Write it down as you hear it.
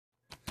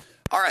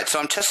Alright, so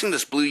I'm testing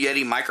this Blue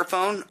Yeti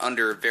microphone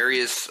under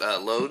various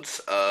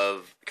loads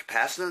of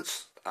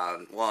capacitance.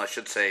 Well, I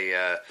should say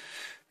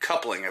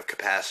coupling of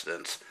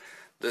capacitance.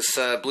 This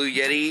Blue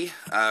Yeti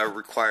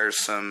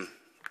requires some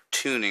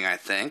tuning, I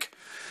think.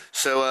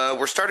 So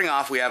we're starting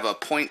off, we have a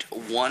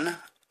 0.1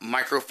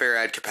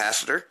 microfarad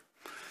capacitor.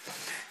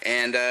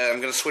 And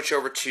I'm going to switch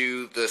over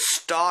to the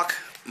stock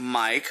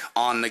mic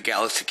on the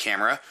Galaxy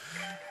camera,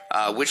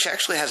 which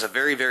actually has a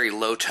very, very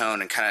low tone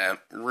and kind of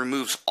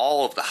removes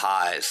all of the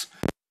highs.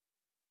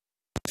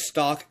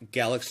 Stock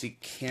Galaxy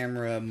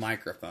camera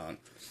microphone.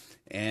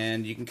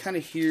 And you can kind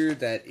of hear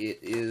that it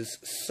is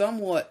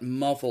somewhat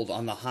muffled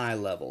on the high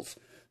levels.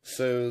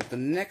 So the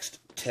next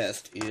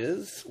test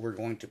is we're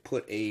going to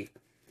put a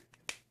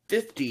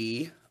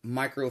 50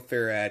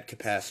 microfarad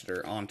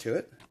capacitor onto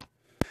it.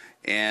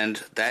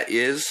 And that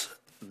is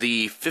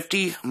the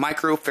 50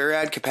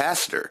 microfarad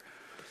capacitor.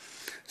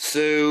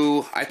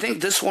 So I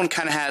think this one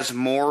kind of has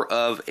more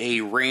of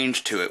a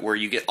range to it, where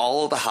you get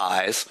all of the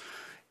highs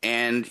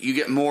and you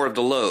get more of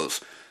the lows.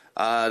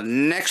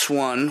 Next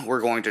one we're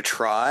going to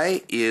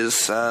try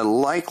is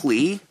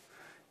likely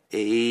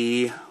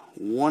a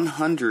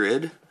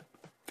 100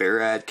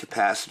 farad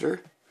capacitor,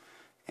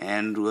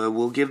 and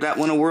we'll give that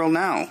one a whirl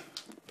now.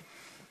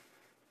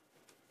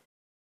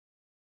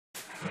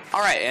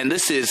 Alright, and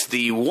this is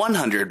the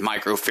 100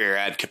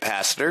 microfarad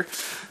capacitor.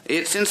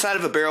 It's inside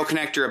of a barrel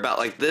connector about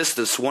like this.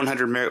 This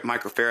 100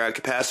 microfarad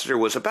capacitor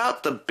was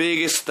about the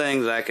biggest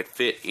thing that I could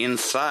fit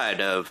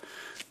inside of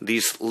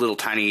these little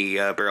tiny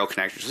barrel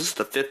connectors. This is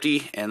the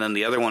 50, and then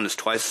the other one is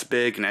twice as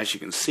big, and as you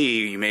can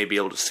see, you may be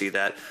able to see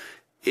that,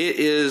 it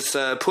is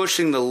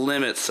pushing the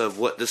limits of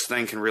what this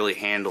thing can really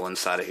handle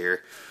inside of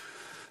here.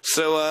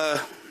 So,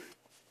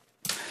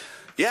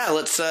 yeah,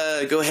 let's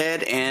go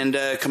ahead and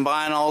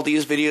combine all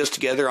these videos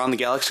together on the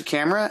Galaxy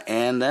camera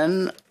and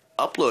then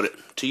upload it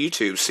to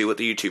YouTube, see what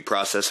the YouTube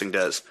processing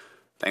does.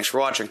 Thanks for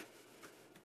watching.